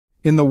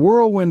In the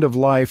whirlwind of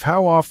life,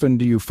 how often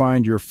do you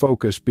find your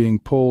focus being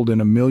pulled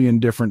in a million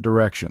different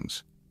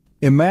directions?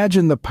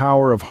 Imagine the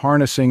power of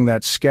harnessing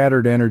that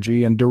scattered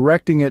energy and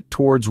directing it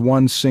towards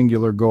one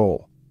singular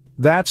goal.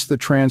 That's the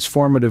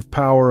transformative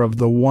power of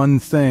The One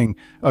Thing,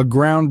 a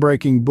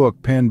groundbreaking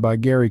book penned by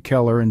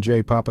Keller and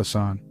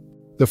Papasan.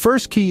 The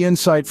first key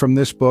insight from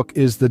this book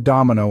is the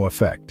domino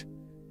effect.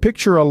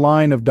 Picture a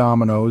line of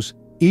dominoes,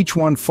 each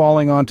one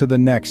falling onto the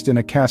next in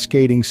a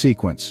cascading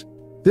sequence.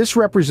 This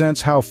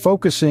represents how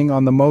focusing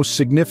on the most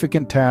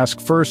significant task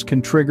first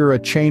can trigger a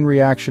chain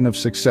reaction of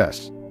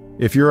success.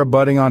 If you're a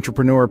budding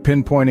entrepreneur,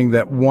 pinpointing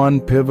that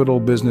one pivotal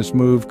business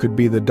move could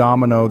be the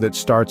domino that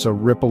starts a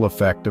ripple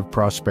effect of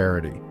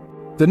prosperity.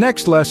 The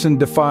next lesson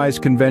defies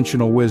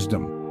conventional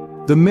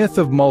wisdom: the myth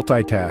of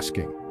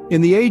multitasking.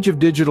 In the age of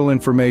digital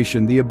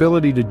information, the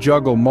ability to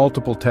juggle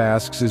multiple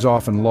tasks is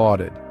often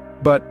lauded.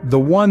 But The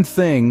One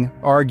Thing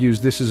argues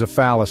this is a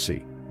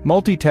fallacy.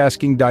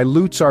 Multitasking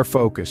dilutes our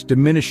focus,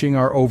 diminishing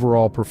our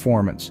overall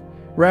performance.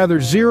 Rather,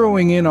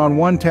 zeroing in on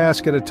one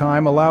task at a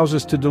time allows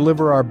us to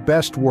deliver our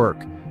best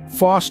work,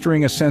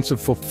 fostering a sense of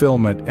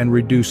fulfillment and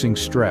reducing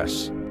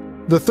stress.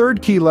 The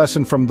third key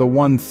lesson from The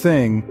One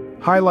Thing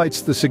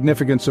highlights the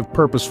significance of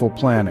purposeful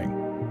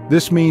planning.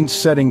 This means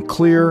setting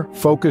clear,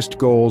 focused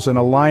goals and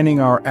aligning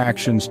our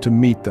actions to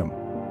meet them.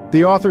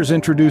 The authors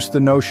introduced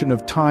the notion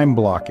of time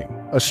blocking,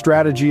 a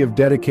strategy of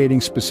dedicating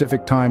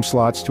specific time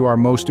slots to our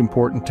most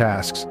important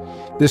tasks.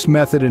 This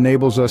method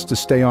enables us to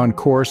stay on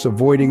course,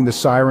 avoiding the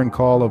siren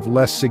call of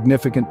less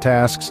significant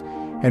tasks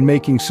and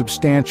making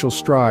substantial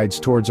strides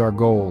towards our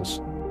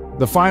goals.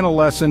 The final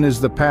lesson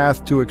is the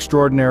path to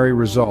extraordinary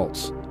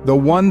results. The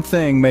One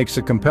Thing makes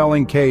a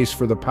compelling case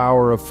for the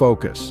power of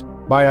focus.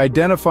 By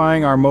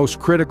identifying our most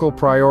critical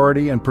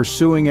priority and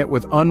pursuing it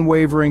with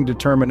unwavering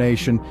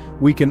determination,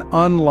 we can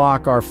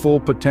unlock our full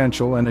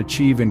potential and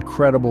achieve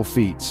incredible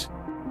feats.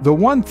 The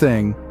One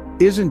Thing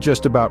isn't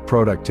just about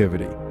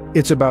productivity.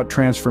 It's about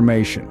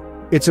transformation.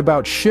 It's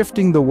about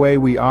shifting the way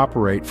we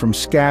operate from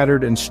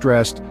scattered and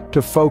stressed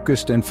to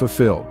focused and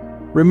fulfilled.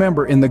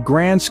 Remember, in the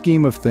grand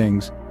scheme of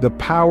things, the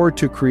power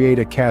to create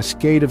a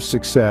cascade of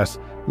success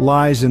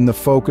lies in the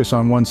focus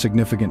on one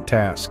significant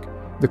task.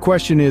 The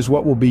question is,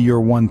 what will be your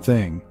one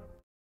thing?